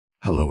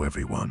Hello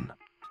everyone.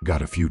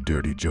 Got a few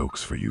dirty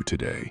jokes for you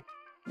today.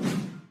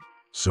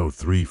 So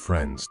three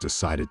friends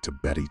decided to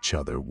bet each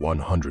other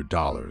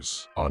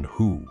 $100 on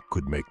who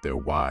could make their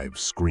wives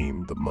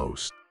scream the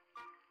most.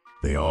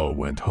 They all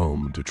went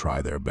home to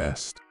try their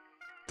best.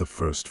 The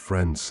first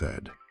friend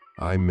said,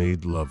 "I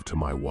made love to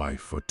my wife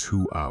for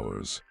 2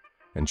 hours,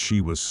 and she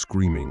was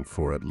screaming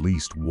for at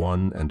least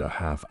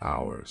 1.5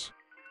 hours.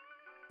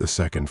 The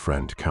second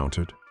friend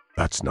countered,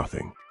 "That's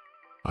nothing.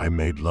 I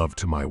made love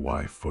to my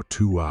wife for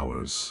 2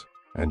 hours,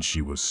 and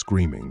she was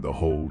screaming the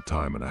whole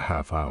time and a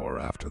half hour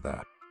after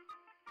that."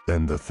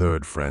 Then the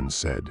third friend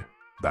said,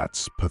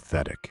 "That's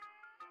pathetic.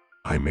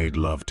 I made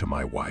love to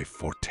my wife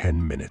for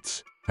 10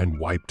 minutes and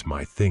wiped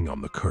my thing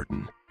on the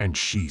curtain, and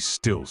she's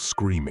still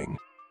screaming."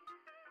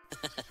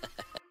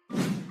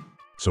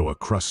 So a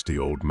crusty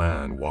old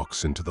man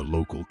walks into the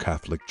local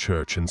Catholic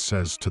church and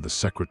says to the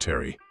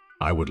secretary,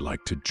 "I would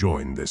like to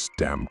join this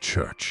damn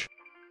church."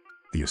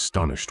 The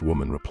astonished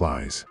woman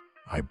replies,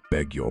 "I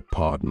beg your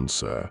pardon,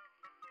 sir.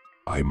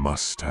 I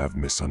must have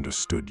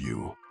misunderstood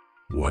you.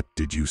 What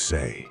did you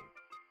say?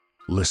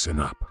 Listen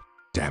up,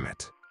 damn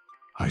it.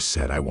 I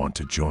said I want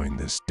to join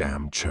this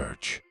damn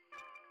church."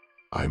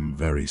 "I'm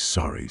very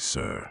sorry,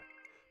 sir,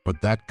 but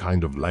that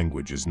kind of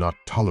language is not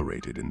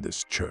tolerated in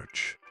this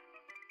church."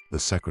 The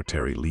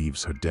secretary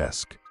leaves her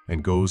desk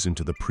and goes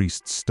into the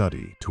priest's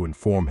study to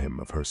inform him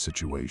of her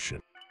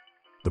situation.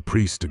 The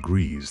priest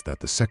agrees that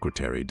the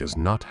secretary does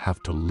not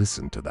have to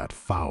listen to that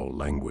foul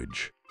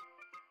language.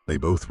 They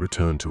both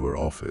return to her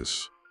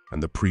office,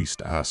 and the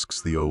priest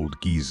asks the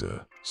old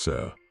geezer,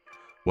 "Sir,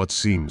 what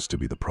seems to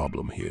be the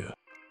problem here?"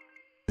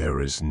 "There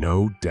is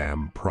no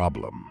damn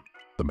problem,"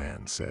 the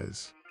man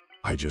says.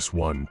 "I just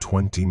won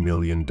 $20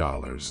 million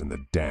in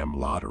the damn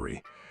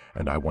lottery,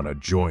 and I want to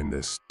join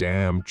this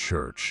damn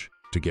church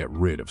to get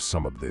rid of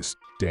some of this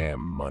damn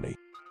money."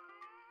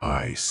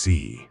 "I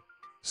see,"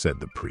 said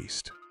the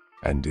priest.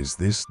 "And is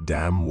this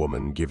damn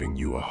woman giving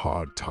you a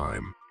hard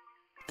time?"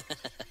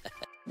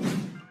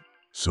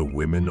 So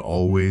women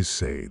always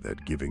say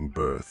that giving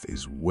birth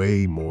is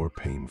way more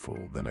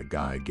painful than a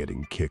guy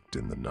getting kicked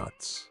in the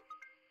nuts.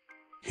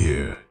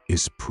 Here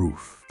is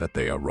proof that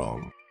they are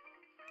wrong.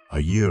 A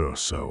year or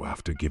so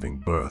after giving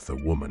birth, a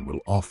woman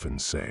will often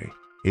say,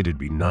 "It'd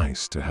be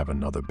nice to have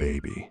another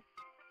baby."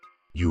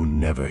 You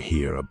never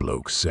hear a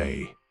bloke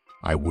say,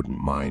 "I wouldn't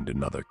mind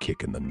another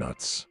kick in the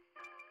nuts."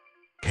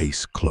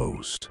 Case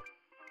closed.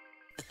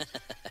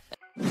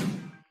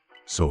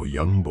 So a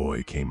young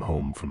boy came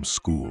home from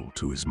school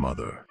to his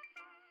mother.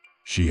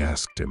 She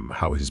asked him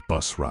how his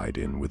bus ride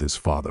in with his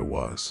father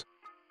was.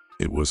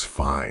 "It was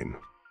fine,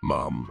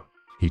 Mom,"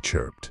 he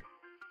chirped.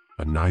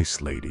 "A nice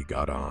lady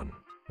got on,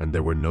 and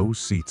there were no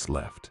seats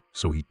left,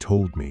 so he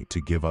told me to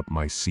give up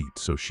my seat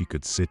so she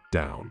could sit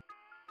down."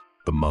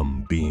 The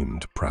mum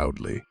beamed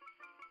proudly.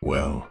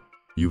 "Well,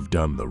 you've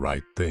done the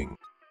right thing."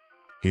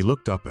 He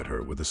looked up at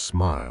her with a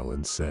smile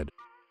and said,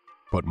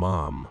 "But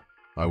Mom,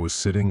 I was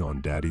sitting on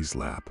Daddy's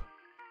lap."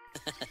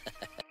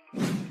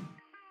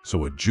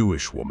 So a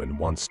Jewish woman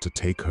wants to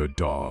take her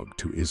dog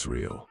to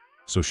Israel,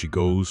 so she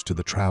goes to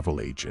the travel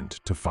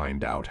agent to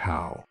find out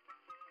how.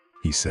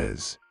 He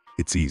says,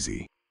 "It's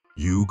easy.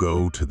 You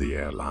go to the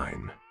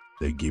airline.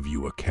 They give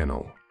you a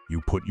kennel.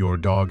 You put your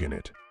dog in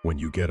it. When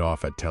you get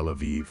off at Tel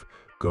Aviv,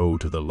 go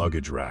to the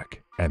luggage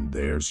rack, and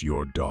there's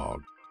your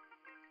dog."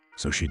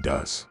 So she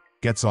does.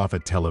 Gets off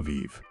at Tel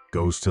Aviv,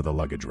 goes to the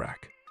luggage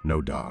rack.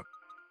 No dog.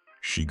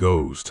 She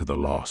goes to the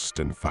lost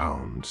and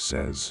found,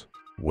 says,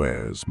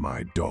 "Where's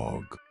my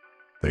dog?"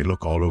 They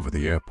look all over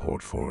the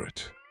airport for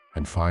it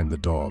and find the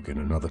dog in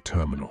another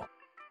terminal.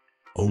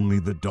 Only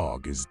the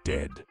dog is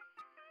dead.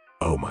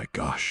 "Oh my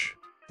gosh,"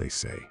 they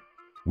say.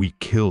 "We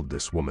killed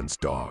this woman's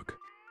dog.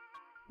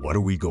 What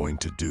are we going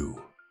to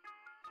do?"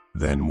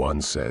 Then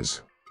one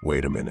says,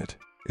 "Wait a minute,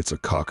 it's a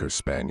Cocker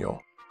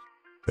Spaniel.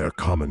 They're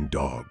common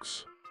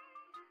dogs.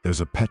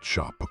 There's a pet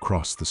shop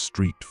across the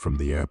street from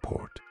the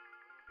airport.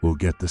 We'll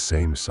get the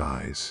same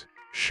size,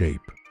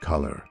 shape,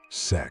 color,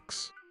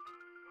 sex.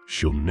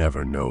 She'll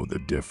never know the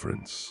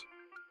difference."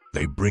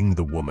 They bring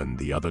the woman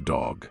the other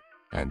dog,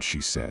 and she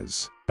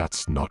says,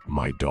 "That's not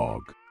my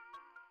dog."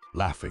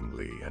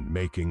 Laughingly and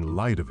making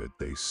light of it,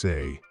 they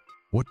say,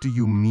 "What do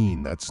you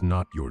mean that's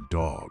not your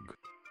dog?"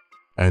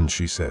 And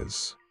she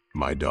says,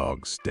 "My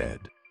dog's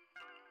dead.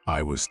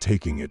 I was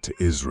taking it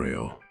to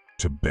Israel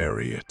to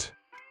bury it."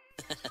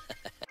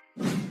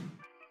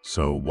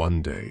 So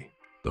one day,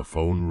 the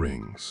phone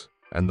rings,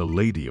 and the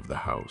lady of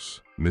the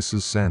house,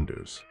 Mrs.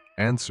 Sanders,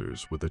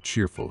 answers with a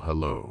cheerful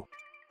hello.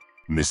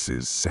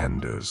 "Mrs.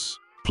 Sanders,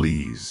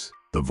 please,"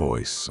 the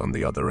voice on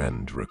the other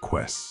end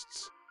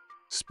requests.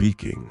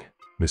 "Speaking,"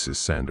 Mrs.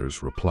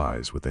 Sanders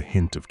replies with a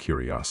hint of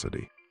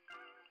curiosity.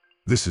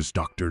 "This is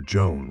Dr.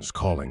 Jones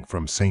calling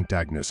from St.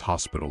 Agnes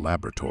Hospital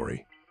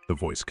Laboratory," the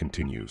voice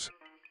continues.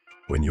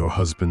 "When your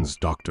husband's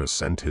doctor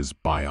sent his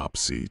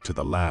biopsy to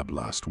the lab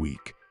last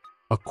week,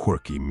 a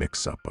quirky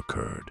mix-up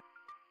occurred.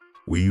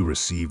 We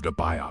received a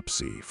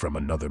biopsy from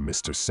another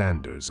Mr.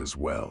 Sanders as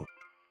well.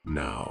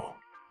 Now,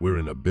 we're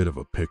in a bit of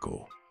a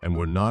pickle. and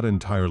we're not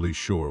entirely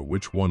sure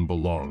which one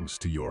belongs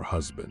to your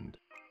husband.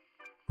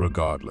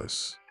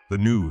 Regardless, the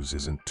news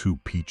isn't too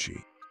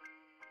peachy.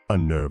 A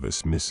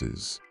nervous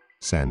Mrs.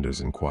 Sanders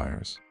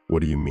inquires,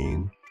 "What do you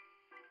mean?"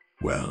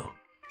 "Well,"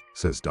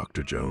 says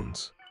Dr.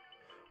 Jones,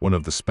 "one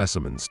of the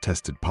specimens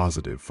tested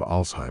positive for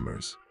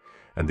Alzheimer's,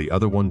 and the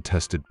other one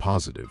tested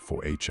positive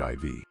for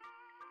HIV.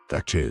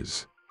 That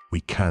is,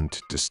 we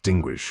can't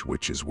distinguish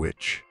which is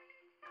which."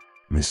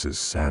 Mrs.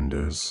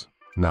 Sanders,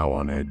 now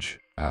on edge,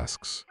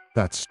 asks,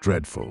 "That's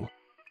dreadful.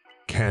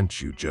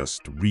 Can't you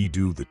just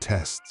redo the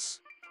tests?"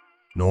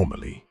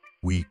 "Normally,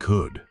 we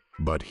could,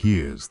 but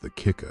here's the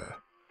kicker.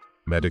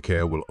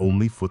 Medicare will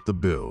only foot the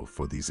bill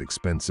for these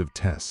expensive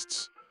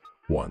tests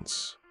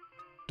once,"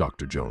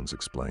 Dr. Jones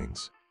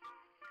explains.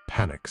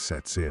 Panic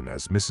sets in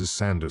as Mrs.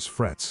 Sanders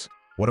frets.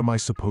 "What am I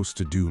supposed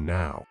to do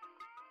now?"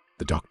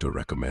 The doctor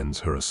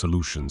recommends her a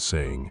solution,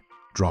 saying,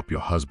 "Drop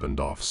your husband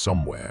off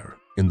somewhere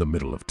in the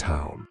middle of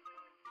town.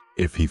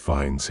 If he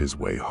finds his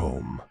way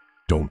home,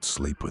 don't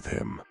sleep with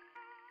him."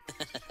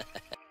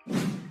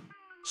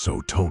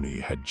 So Tony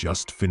had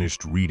just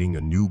finished reading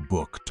a new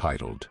book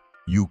titled,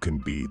 "You Can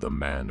Be the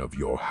Man of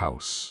Your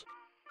House."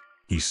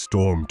 He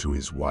stormed to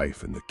his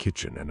wife in the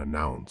kitchen and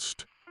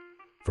announced,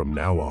 "From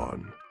now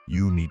on,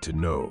 you need to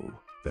know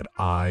that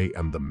I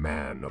am the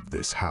man of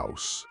this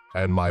house,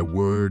 and my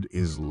word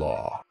is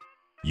law.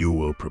 You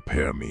will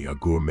prepare me a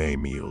gourmet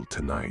meal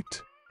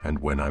tonight, and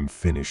when I'm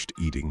finished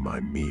eating my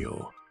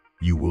meal,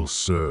 you will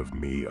serve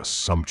me a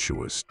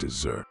sumptuous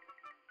dessert.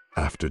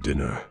 After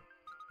dinner,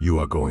 you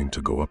are going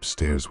to go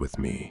upstairs with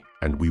me,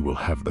 and we will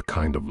have the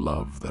kind of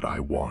love that I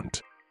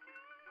want.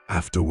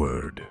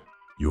 Afterward,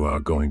 you are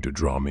going to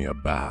draw me a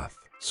bath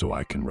so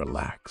I can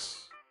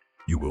relax.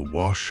 You will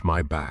wash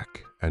my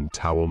back and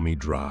towel me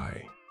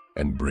dry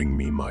and bring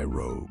me my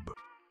robe.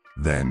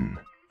 Then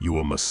you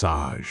will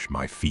massage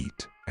my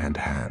feet and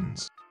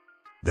hands.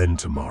 Then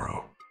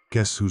tomorrow,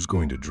 guess who's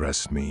going to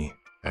dress me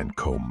and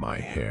comb my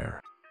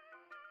hair?"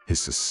 His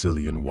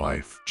Sicilian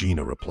wife,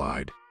 Gina,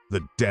 replied,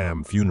 "The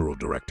damn funeral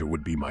director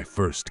would be my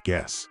first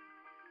guess."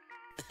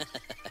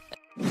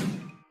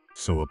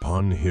 So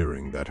upon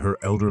hearing that her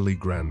elderly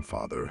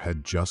grandfather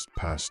had just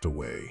passed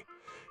away,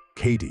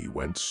 Katie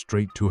went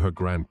straight to her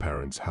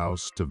grandparents'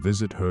 house to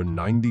visit her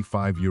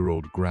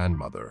 95-year-old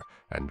grandmother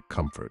and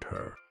comfort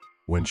her.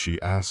 When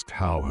she asked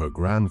how her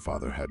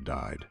grandfather had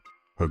died,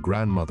 her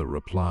grandmother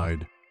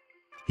replied,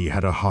 "He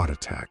had a heart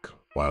attack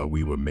while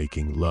we were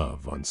making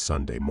love on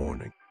Sunday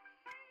morning."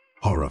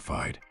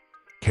 Horrified,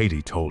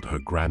 Katie told her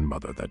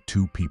grandmother that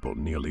two people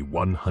nearly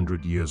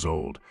 100 years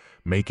old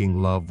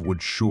making love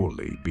would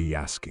surely be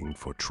asking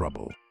for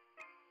trouble.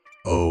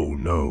 "Oh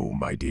no,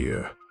 my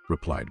dear,"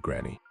 replied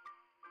Granny.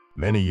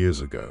 "Many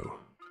years ago,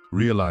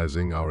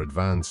 realizing our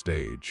advanced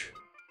age,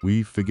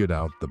 we figured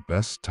out the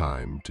best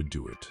time to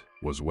do it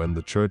was when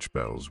the church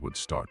bells would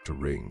start to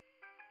ring.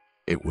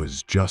 It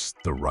was just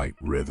the right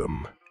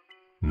rhythm,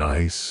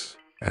 nice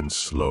and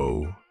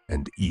slow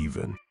and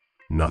even,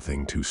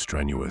 nothing too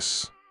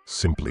strenuous.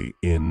 Simply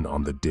in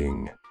on the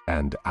ding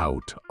and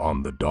out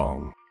on the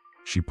dong."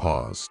 She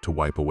paused to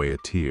wipe away a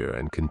tear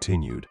and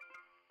continued,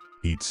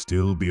 "He'd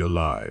still be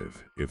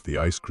alive if the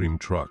ice cream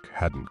truck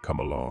hadn't come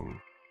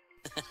along."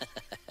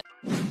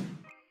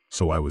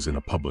 So I was in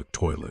a public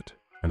toilet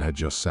and had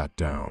just sat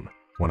down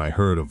when I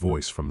heard a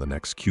voice from the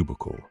next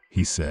cubicle.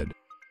 He said,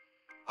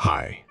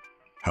 "Hi,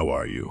 how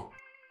are you?"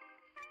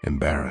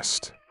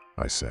 "Embarrassed,"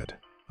 I said.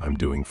 "I'm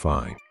doing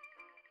fine."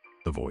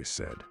 The voice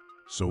said,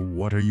 "So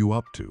what are you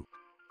up to?"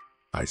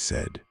 I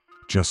said,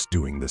 "Just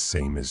doing the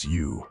same as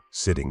you,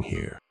 sitting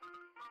here."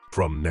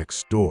 "From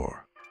next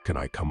door, can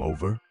I come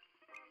over?"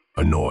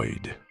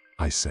 Annoyed,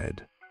 I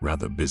said,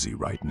 "Rather busy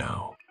right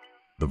now."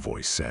 The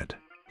voice said,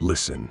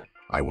 "Listen,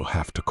 I will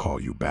have to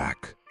call you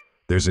back.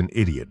 There's an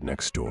idiot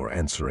next door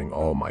answering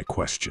all my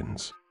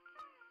questions."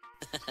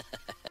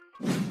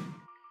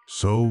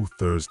 So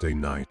Thursday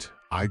night,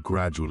 I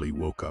gradually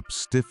woke up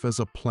stiff as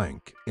a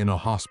plank in a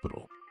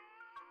hospital.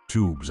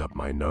 Tubes up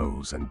my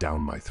nose and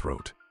down my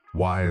throat,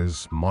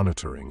 wires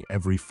monitoring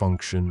every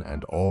function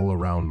and all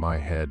around my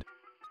head.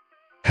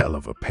 Hell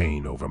of a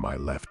pain over my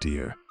left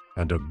ear,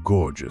 and a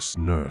gorgeous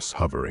nurse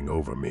hovering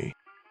over me.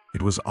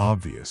 It was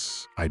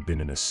obvious I'd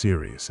been in a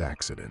serious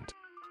accident.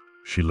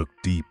 She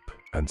looked deep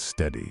and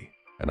steady,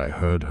 and I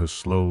heard her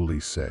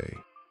slowly say,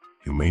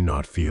 "You may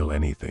not feel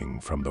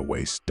anything from the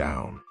waist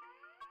down."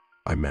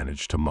 I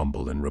managed to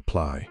mumble in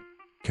reply,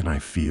 "Can I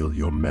feel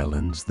your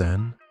melons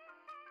then?"